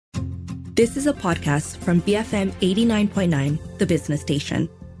This is a podcast from BFM 89.9, the business station.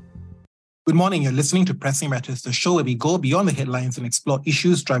 Good morning. You're listening to Pressing Matters, the show where we go beyond the headlines and explore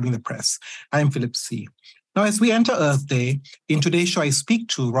issues driving the press. I'm Philip C. Now, as we enter Earth Day, in today's show, I speak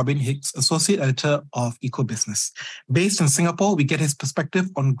to Robin Hicks, Associate Editor of Eco-Business. Based in Singapore, we get his perspective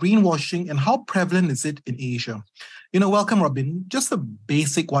on greenwashing and how prevalent is it in Asia. Welcome, Robin. Just a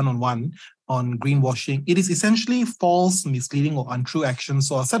basic one-on-one on greenwashing. It is essentially false, misleading, or untrue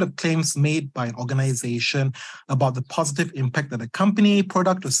actions, or a set of claims made by an organization about the positive impact that a company,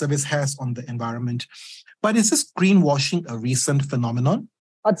 product, or service has on the environment. But is this greenwashing a recent phenomenon?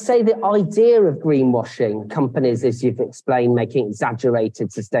 I'd say the idea of greenwashing, companies, as you've explained, making exaggerated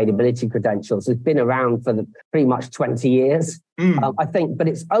sustainability credentials, has been around for pretty much 20 years. I think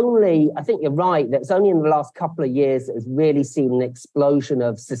you're right, that it's only in the last couple of years that has really seen an explosion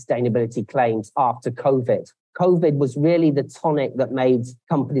of sustainability claims after COVID. COVID was really the tonic that made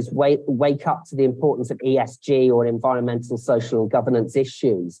companies wake up to the importance of ESG, or environmental, social, and governance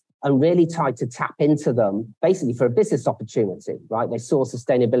issues, and really tried to tap into them basically for a business opportunity, right? They saw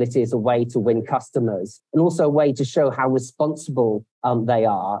sustainability as a way to win customers and also a way to show how responsible they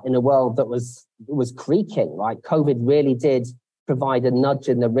are in a world that was creaking, right? COVID really did provide a nudge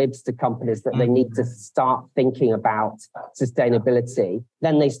in the ribs to companies that they need to start thinking about sustainability.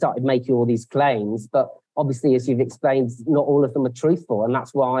 Then they started making all these claims, but obviously, as you've explained, not all of them are truthful, and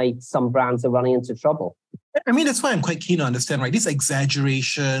that's why some brands are running into trouble. That's why I'm quite keen to understand, right? This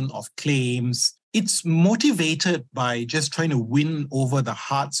exaggeration of claims, it's motivated by just trying to win over the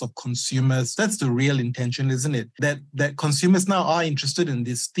hearts of consumers. That's the real intention, isn't it? That consumers now are interested in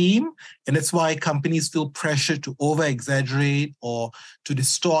this theme, and that's why companies feel pressure to over-exaggerate or to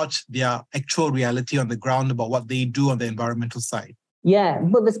distort their actual reality on the ground about what they do on the environmental side. Yeah,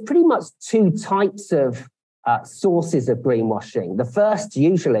 well, there's pretty much two types of sources of greenwashing. The first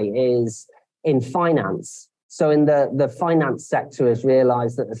usually is in finance. So in the finance sector has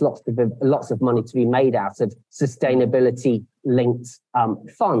realized that there's lots of money to be made out of sustainability-linked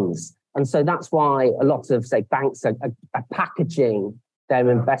funds. And so that's why a lot of, say, banks are packaging their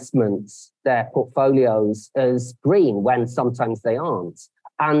investments, their portfolios as green when sometimes they aren't.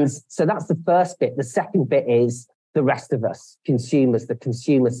 And so that's the first bit. The second bit is the rest of us, consumers, the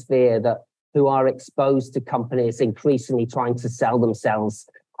consumer sphere who are exposed to companies increasingly trying to sell themselves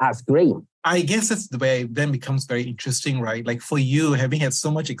as green. I guess that's the way it then becomes very interesting, right? Like for you, having had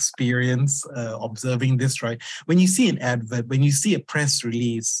so much experience observing this, right? When you see an advert, when you see a press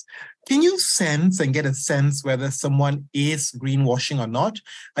release, can you sense and get a sense whether someone is greenwashing or not?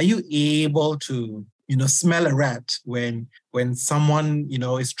 Are you able to smell a rat when someone,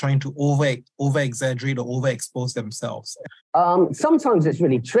 is trying to over-exaggerate or overexpose themselves? Sometimes it's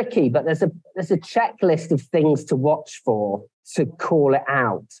really tricky, but there's a checklist of things to watch for to call it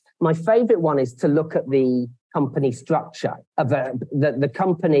out. My favorite one is to look at the company structure of the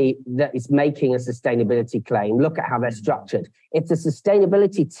company that is making a sustainability claim. Look at how they're structured. If the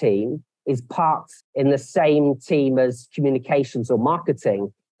sustainability team is part in the same team as communications or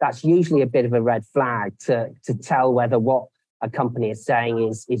marketing, that's usually a bit of a red flag to tell whether what a company is saying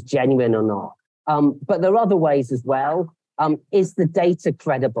is genuine or not. But there are other ways as well. Is the data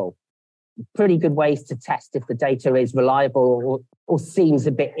credible? Pretty good ways to test if the data is reliable or seems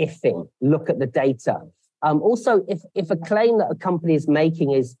a bit iffy. Look at the data. Also, if a claim that a company is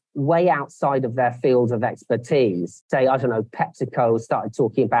making is way outside of their field of expertise, say, I don't know, PepsiCo started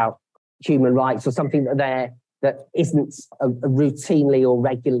talking about human rights or something that isn't a routinely or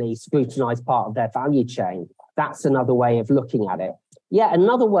regularly scrutinized part of their value chain, that's another way of looking at it. Yeah,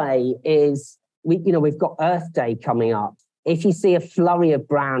 another way is we've got Earth Day coming up. If you see a flurry of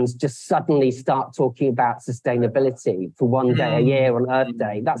brands just suddenly start talking about sustainability for one day a year on Earth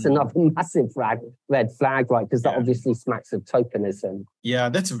Day, that's another massive red flag, right? Because that obviously smacks of tokenism. Yeah,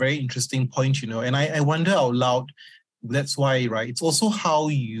 that's a very interesting point, and I wonder out loud, that's why, right? It's also how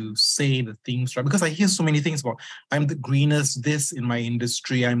you say the things, right? Because I hear so many things about, I'm the greenest this in my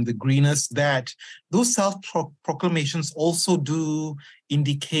industry, I'm the greenest that. Those self-proclamations also do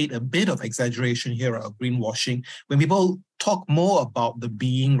indicate a bit of exaggeration here of greenwashing when people talk more about the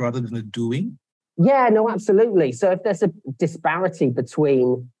being rather than the doing. Yeah, no, absolutely. So if there's a disparity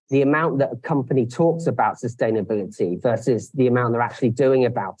between the amount that a company talks about sustainability versus the amount they're actually doing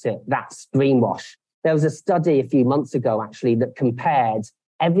about it, that's greenwash. There was a study a few months ago, actually, that compared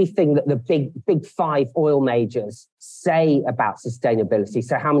everything that the big five oil majors say about sustainability.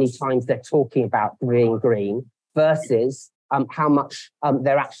 So how many times they're talking about being green versus how much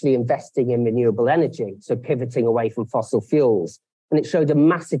they're actually investing in renewable energy. So pivoting away from fossil fuels. And it showed a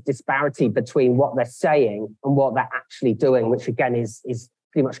massive disparity between what they're saying and what they're actually doing, which again is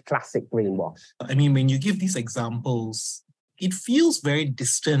pretty much classic greenwash. I mean, when you give these examples, it feels very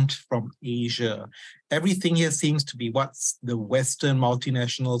distant from Asia. Everything here seems to be what the Western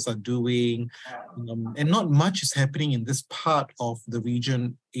multinationals are doing, and not much is happening in this part of the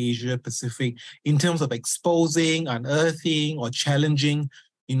region, Asia Pacific, in terms of exposing, unearthing, or challenging,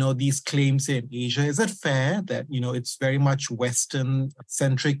 these claims in Asia. Is that fair that, it's very much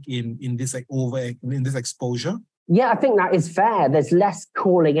Western-centric in this exposure? Yeah, I think that is fair. There's less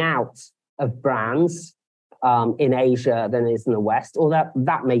calling out of brands in Asia than is in the West, or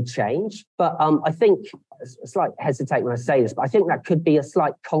that may change. But I think, it's like hesitate when I say this, but I think that could be a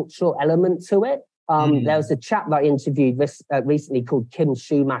slight cultural element to it. There was a chap that I interviewed recently called Kim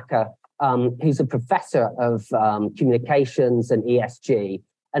Schumacher, who's a professor of communications and ESG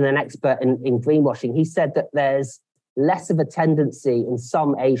and an expert in greenwashing. He said that there's less of a tendency in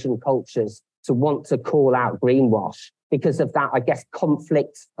some Asian cultures to want to call out greenwash because of that, I guess,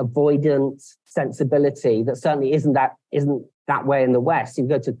 conflict avoidant sensibility that certainly isn't that way in the West. You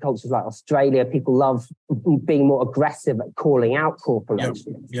go to cultures like Australia, people love being more aggressive at calling out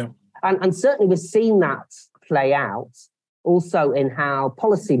corporations. Yeah. And certainly we've seen that play out also in how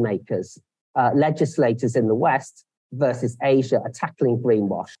policymakers, legislators in the West versus Asia are tackling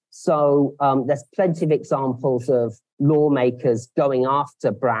greenwash. So there's plenty of examples of lawmakers going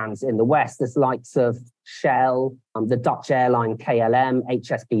after brands in the West. There's likes of Shell, the Dutch airline KLM,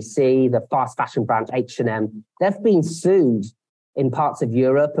 HSBC, the fast fashion brand H&M. They've been sued in parts of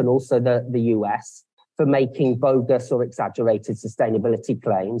Europe and also the US for making bogus or exaggerated sustainability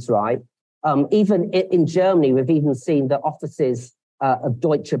claims, right? Even in Germany, we've even seen the offices of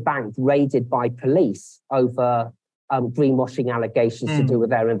Deutsche Bank raided by police over greenwashing allegations to do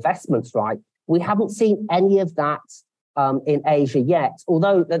with their investments, right? We haven't seen any of that in Asia yet,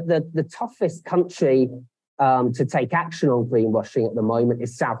 although the toughest country to take action on greenwashing at the moment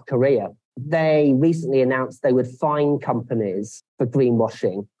is South Korea. They recently announced they would fine companies for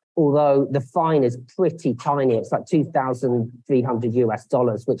greenwashing, although the fine is pretty tiny. It's like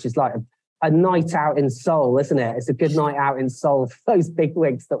 $2,300, which is like a night out in Seoul, isn't it? It's a good night out in Seoul for those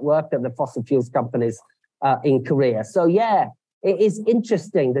bigwigs that work at the fossil fuels companies in Korea. So yeah, it is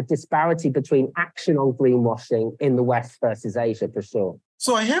interesting, the disparity between action on greenwashing in the West versus Asia, for sure.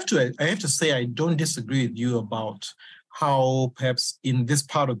 So I have to say I don't disagree with you about how perhaps in this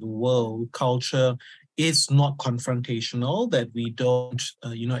part of the world, culture is not confrontational, that we don't,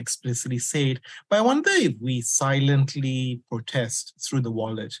 explicitly say it. But I wonder if we silently protest through the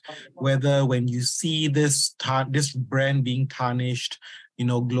wallet, whether when you see this brand being tarnished,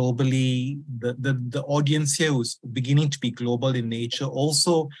 globally, the audience here who's beginning to be global in nature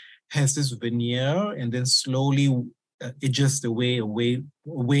also has this veneer and then slowly edges away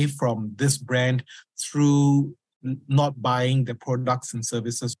from this brand through not buying the products and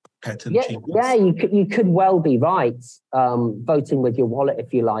services pattern changes. Yeah, you could well be right, voting with your wallet,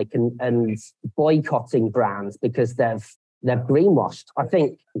 if you like, and boycotting brands because they've greenwashed. I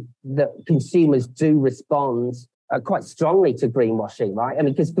think that consumers do respond quite strongly to greenwashing, right? I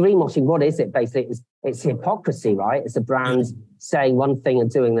mean, because greenwashing, what is it basically? It's hypocrisy, right? It's a brand saying one thing and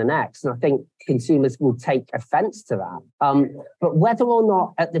doing the next. And I think consumers will take offense to that. But whether or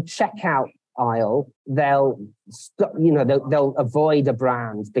not at the checkout aisle they'll avoid a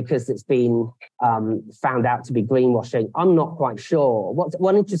brand because it's been found out to be greenwashing, I'm not quite sure.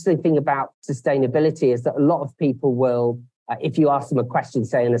 One interesting thing about sustainability is that a lot of people will, if you ask them a question,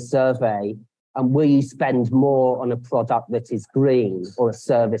 say in a survey, will you spend more on a product that is green or a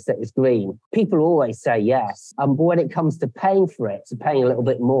service that is green? People always say yes. But when it comes to paying for it, to paying a little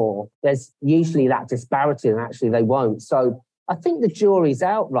bit more, there's usually that disparity and actually they won't. So I think the jury's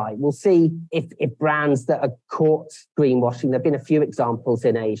out, right? We'll see if brands that are caught greenwashing, there have been a few examples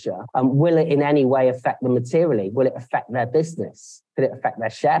in Asia, will it in any way affect them materially? Will it affect their business? Could it affect their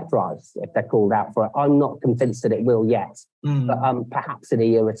share price if they're called out for it? I'm not convinced that it will yet, but perhaps in a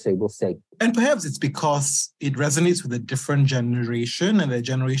year or two, we'll see. And perhaps it's because it resonates with a different generation and the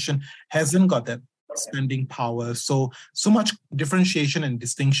generation hasn't got that spending power. So much differentiation and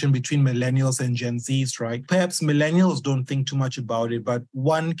distinction between millennials and Gen Zs, right? Perhaps millennials don't think too much about it, but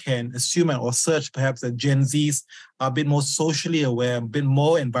one can assume or search perhaps that Gen Zs are a bit more socially aware, a bit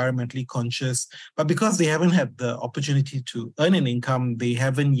more environmentally conscious. But because they haven't had the opportunity to earn an income, they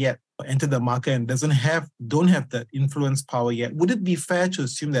haven't yet entered the market and don't have that influence power yet. Would it be fair to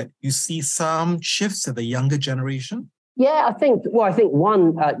assume that you see some shifts at the younger generation? Yeah, I think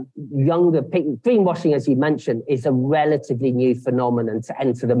one, younger people, greenwashing, as you mentioned, is a relatively new phenomenon to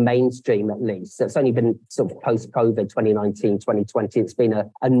enter the mainstream, at least. So it's only been sort of post-COVID, 2019, 2020, it's been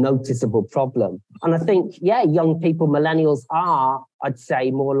a noticeable problem. And I think, young people, millennials are I'd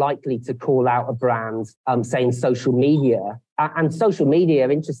say, more likely to call out a brand, say in social media. And social media,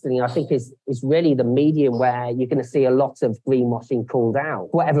 interestingly, I think is really the medium where you're going to see a lot of greenwashing called out.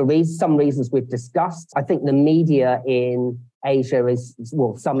 For whatever reason, some reasons we've discussed, I think the media in Asia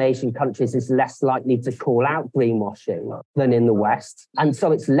some Asian countries is less likely to call out greenwashing than in the West. And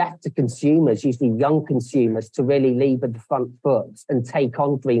so it's left to consumers, usually young consumers, to really lead with the front foot and take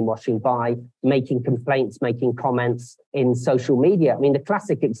on greenwashing by making complaints, making comments in social media. I mean, the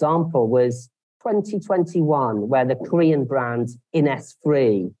classic example was 2021, where the Korean brand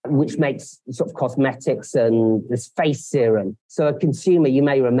Innisfree, which makes sort of cosmetics and this face serum. So a consumer, you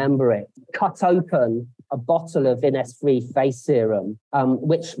may remember it, cut open a bottle of Innisfree face serum,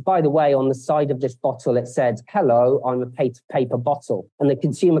 which, by the way, on the side of this bottle, it said, "Hello, I'm a paper bottle." And the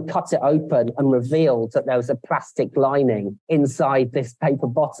consumer cut it open and revealed that there was a plastic lining inside this paper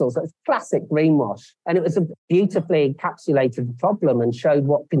bottle. So it's classic greenwash. And it was a beautifully encapsulated problem and showed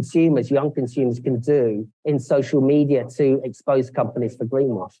what consumers, young consumers, can do in social media to expose companies for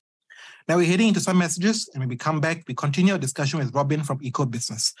greenwash. Now we're heading into some messages, and when we come back, we continue our discussion with Robin from Eco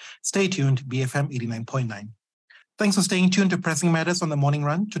Business. Stay tuned, BFM 89.9. Thanks for staying tuned to Pressing Matters on the Morning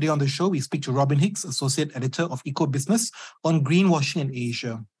Run. Today on the show, we speak to Robin Hicks, Associate Editor of Eco Business, on greenwashing in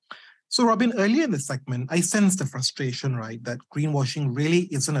Asia. So Robin, earlier in the segment, I sensed the frustration, right, that greenwashing really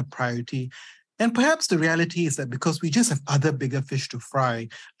isn't a priority. And perhaps the reality is that because we just have other bigger fish to fry,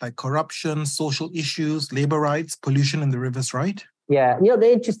 like corruption, social issues, labor rights, pollution in the rivers, right? Yeah,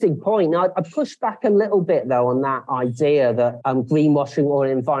 the interesting point. Now, I push back a little bit, though, on that idea that greenwashing or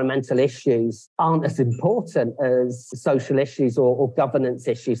environmental issues aren't as important as social issues or governance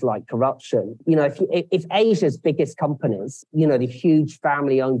issues like corruption. If Asia's biggest companies, the huge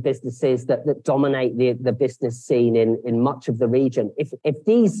family-owned businesses that dominate the business scene in much of the region, if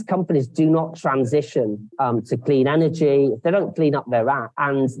these companies do not transition to clean energy, if they don't clean up their act,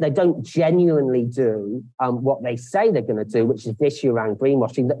 and they don't genuinely do what they say they're going to do, which is this around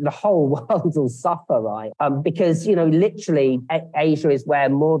greenwashing, the whole world will suffer, right? Because, literally Asia is where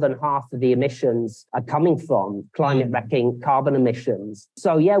more than half of the emissions are coming from, climate wrecking, carbon emissions.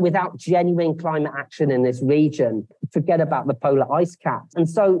 So yeah, without genuine climate action in this region, forget about the polar ice cap. And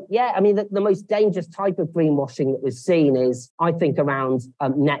so, yeah, I mean, the most dangerous type of greenwashing that we've seen is, I think, around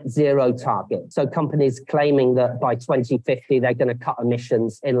net zero targets. So companies claiming that by 2050, they're going to cut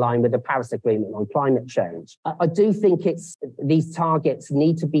emissions in line with the Paris Agreement on climate change. I do think these targets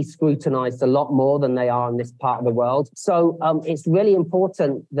need to be scrutinized a lot more than they are in this part of the world. So it's really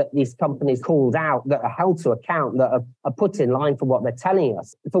important that these companies called out, that are held to account, that are put in line for what they're telling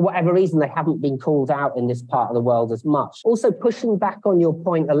us. For whatever reason, they haven't been called out in this part of the world as much. Also, pushing back on your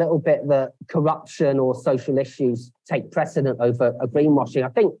point a little bit that corruption or social issues take precedent over greenwashing. I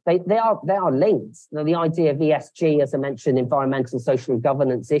think they are linked. The idea of ESG, as I mentioned, environmental, social, and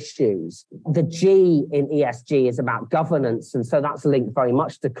governance issues. The G in ESG is about governance, and so that's linked very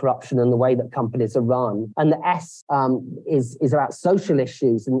much to corruption and the way that companies are run. And the S is about social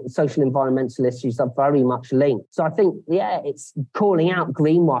issues, and social environmental issues are very much linked. So I think, it's calling out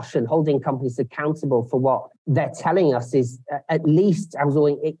greenwash and holding companies accountable for what they're telling us is at least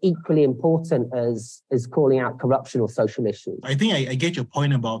equally important as calling out corruption or social issues. I think I get your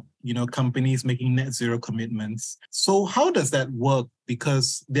point about, companies making net zero commitments. So how does that work?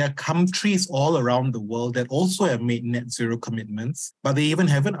 Because there are countries all around the world that also have made net zero commitments, but they even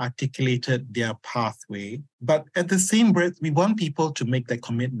haven't articulated their pathway. But at the same breath, we want people to make that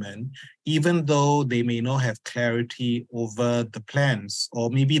commitment, even though they may not have clarity over the plans,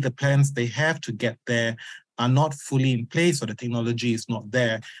 or maybe the plans they have to get there are not fully in place or the technology is not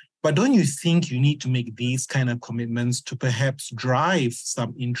there. But don't you think you need to make these kind of commitments to perhaps drive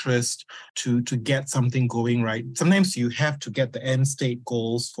some interest to get something going, right? Sometimes you have to get the end state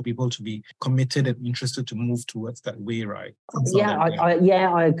goals for people to be committed and interested to move towards that way, right?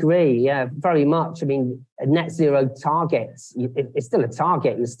 I agree. Yeah, very much. I mean, net zero targets, it's still a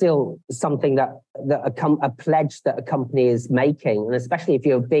target. It's still something that a pledge that a company is making. And especially if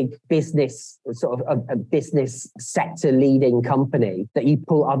you're a big business, sort of a business sector leading company, that you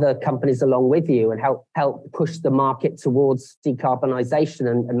pull other companies along with you and help push the market towards decarbonisation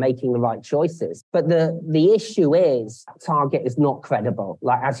and making the right choices. But the issue is target is not credible.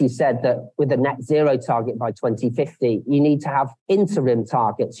 Like, as you said, that with a net zero target by 2050, you need to have interim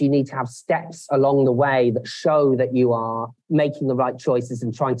targets. You need to have steps along the way that show that you are making the right choices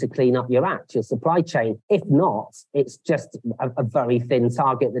and trying to clean up your supply chain. If not, it's just a very thin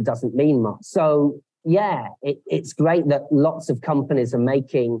target that doesn't mean much. So it's great that lots of companies are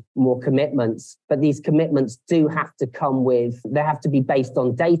making more commitments, but these commitments do have to they have to be based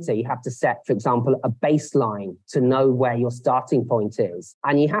on data. You have to set, for example, a baseline to know where your starting point is.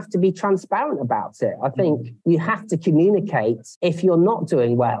 And you have to be transparent about it. I think you have to communicate if you're not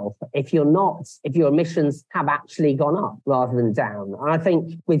doing well, if your emissions have actually gone up rather than down. And I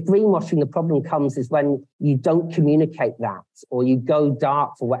think with greenwashing, the problem comes is when you don't communicate that, or you go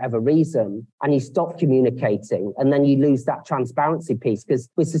dark for whatever reason and you stop communicating, and then you lose that transparency piece. Because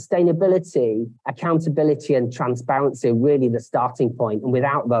with sustainability, accountability and transparency are really the starting point. And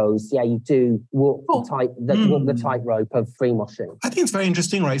without those, you do walk the tightrope of greenwashing. I think it's very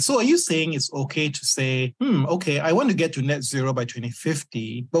interesting, right? So are you saying it's okay to say, okay, I want to get to net zero by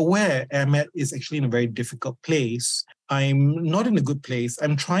 2050, but where I'm at is actually in a very difficult place. I'm not in a good place.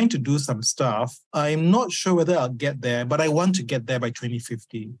 I'm trying to do some stuff. I'm not sure whether I'll get there, but I want to get there by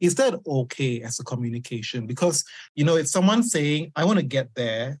 2050. Is that okay as a communication? Because, if someone's saying, I want to get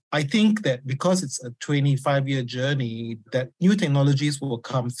there, I think that because it's a 25-year journey, that new technologies will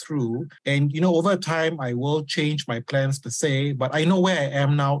come through. And, over time, I will change my plans per se, but I know where I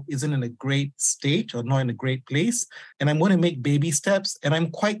am now isn't in a great state or not in a great place. And I'm going to make baby steps. And I'm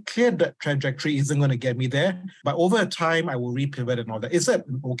quite clear that trajectory isn't going to get me there. But over time, I will repivot and all that. Is that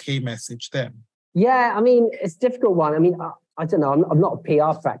an okay message then? Yeah, it's a difficult one. I don't know. I'm not a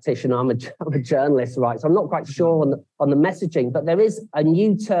PR practitioner. I'm a journalist, right? So I'm not quite sure on the messaging. But there is a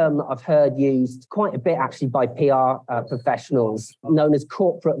new term that I've heard used quite a bit actually by PR professionals, known as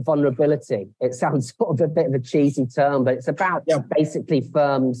corporate vulnerability. It sounds sort of a bit of a cheesy term, but it's about basically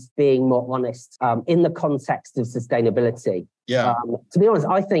firms being more honest in the context of sustainability. Yeah. To be honest,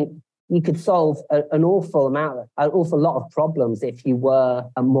 I think you could solve an awful lot of problems if you were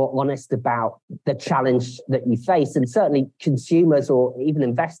more honest about the challenge that you face. And certainly consumers or even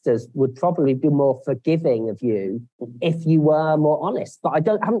investors would probably be more forgiving of you if you were more honest. But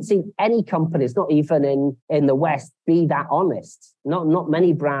I haven't seen any companies, not even in the West, be that honest. Not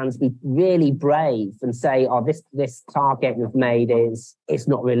many brands be really brave and say, this target we've made it's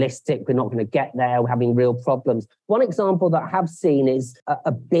not realistic. We're not going to get there. We're having real problems. One example that I have seen is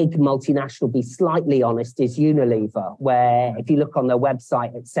a big multinational be slightly honest is Unilever, where if you look on their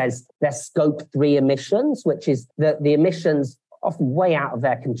website, it says their scope 3 emissions, which is the emissions often way out of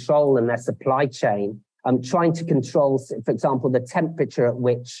their control and their supply chain. Trying to control, for example, the temperature at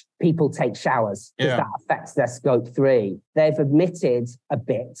which people take showers, because that affects their scope 3. They've admitted a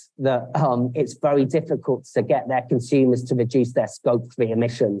bit that it's very difficult to get their consumers to reduce their scope 3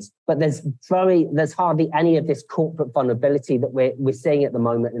 emissions. But there's hardly any of this corporate vulnerability that we're seeing at the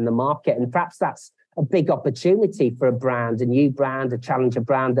moment in the market. And perhaps that's a big opportunity for a new brand, a challenger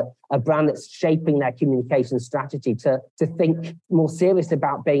brand, a brand that's shaping their communication strategy to think more seriously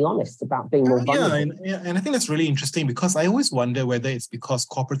about being honest, about being more vulnerable. And I think that's really interesting, because I always wonder whether it's because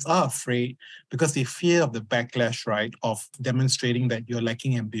corporates are afraid, because they fear of the backlash, right, of demonstrating that you're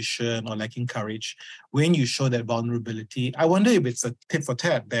lacking ambition or lacking courage when you show that vulnerability. I wonder if it's a tit for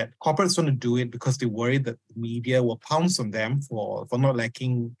tat, that corporates want to do it because they worry that the media will pounce on them for not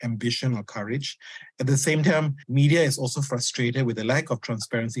lacking ambition or courage. At the same time, media is also frustrated with the lack of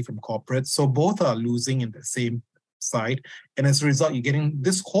transparency from corporates. So both are losing in the same side. And as a result, you're getting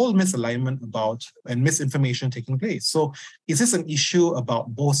this whole misalignment and misinformation taking place. So is this an issue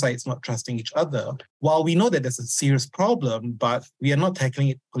about both sides not trusting each other? While we know that there's a serious problem, but we are not tackling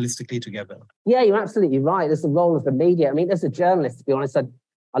it holistically together. Yeah, you're absolutely right. There's the role of the media. As a journalist, to be honest,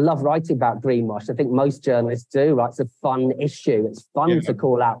 I love writing about greenwash. I think most journalists do, right? It's a fun issue. It's fun to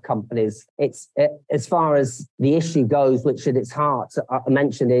call out companies. As far as the issue goes, which at its heart, I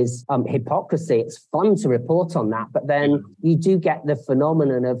mentioned, is hypocrisy. It's fun to report on that. But then you do get the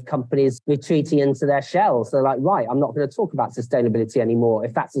phenomenon of companies retreating into their shells. They're like, right, I'm not going to talk about sustainability anymore,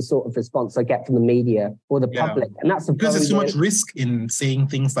 if that's the sort of response I get from the media or the public. And that's because there's so much risk in saying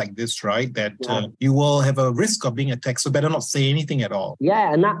things like this, right? That you will have a risk of being attacked. So better not say anything at all.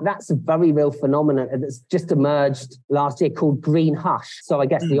 Yeah. And that's a very real phenomenon that's just emerged last year called Greenhush. So I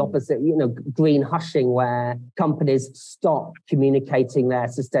guess the opposite, Greenhushing, where companies stop communicating their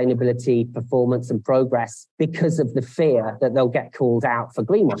sustainability performance and progress because of the fear that they'll get called out for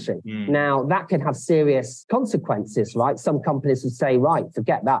greenwashing. Now, that can have serious consequences, right? Some companies would say, right,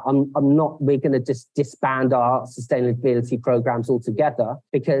 forget that. We're going to just disband our sustainability programs altogether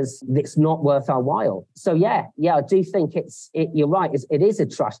because it's not worth our while. So yeah, I do think you're right. It is a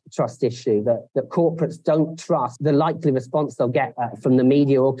trust issue, that corporates don't trust the likely response they'll get from the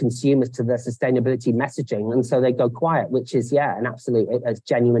media or consumers to their sustainability messaging. And so they go quiet, which is, an absolute, a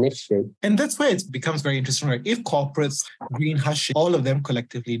genuine issue. And that's where it becomes very interesting, right? If corporates, Greenhushing, all of them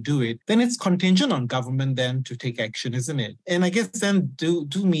collectively do it, then it's contingent on government then to take action, isn't it? And I guess then do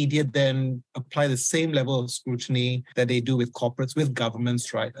media then apply the same level of scrutiny that they do with corporates, with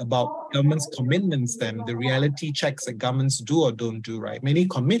governments, right? About government's commitments then, the reality checks that governments do or don't do, right? Many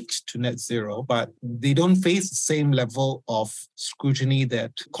commit to net zero, but they don't face the same level of scrutiny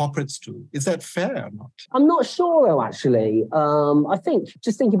that corporates do. Is that fair or not? I'm not sure, though, actually. I think,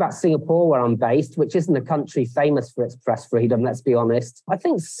 just thinking about Singapore, where I'm based, which isn't a country famous for its press freedom, let's be honest. I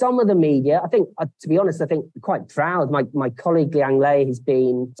think some of the media, to be honest, I think quite proud. My colleague Liang Lei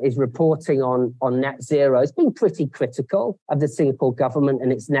is reporting on net zero. It's been pretty critical of the Singapore government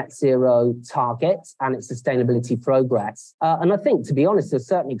and its net zero targets and its sustainability progress. And I think, to be honest, to a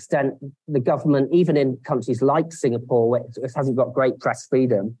certain extent, the government, even in countries like Singapore, where it hasn't got great press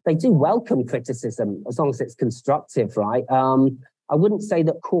freedom, they do welcome criticism as long as it's constructive, right? I wouldn't say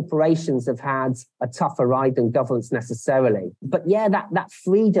that corporations have had a tougher ride than governments necessarily. But that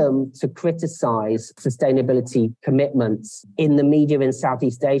freedom to criticize sustainability commitments in the media in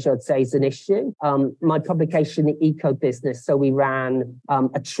Southeast Asia, I'd say, is an issue. My publication, The Eco Business, so we ran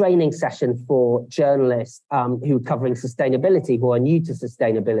a training session for journalists who are covering sustainability, who are new to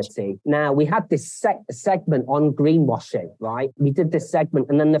sustainability. Now, we had this segment on greenwashing, right? We did this segment,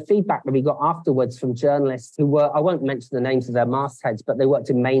 and then the feedback that we got afterwards from journalists who were, I won't mention the names of their mastheads, but they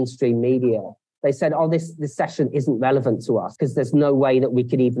worked in mainstream media. They said, this session isn't relevant to us because there's no way that we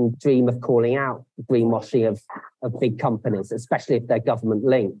could even dream of calling out greenwashing of big companies, especially if they're government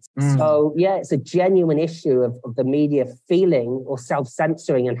linked. So, it's a genuine issue of the media feeling or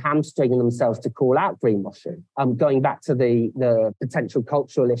self-censoring and hamstringing themselves to call out greenwashing. Going back to the potential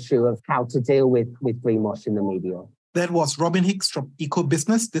cultural issue of how to deal with greenwashing in the media. That was Robin Hicks from Eco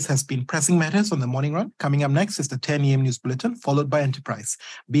Business. This has been Pressing Matters on the Morning Run. Coming up next is the 10 a.m. News Bulletin, followed by Enterprise,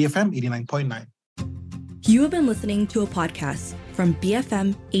 BFM 89.9. You have been listening to a podcast from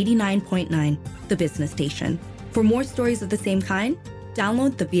BFM 89.9, the business station. For more stories of the same kind,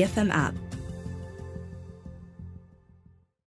 download the BFM app.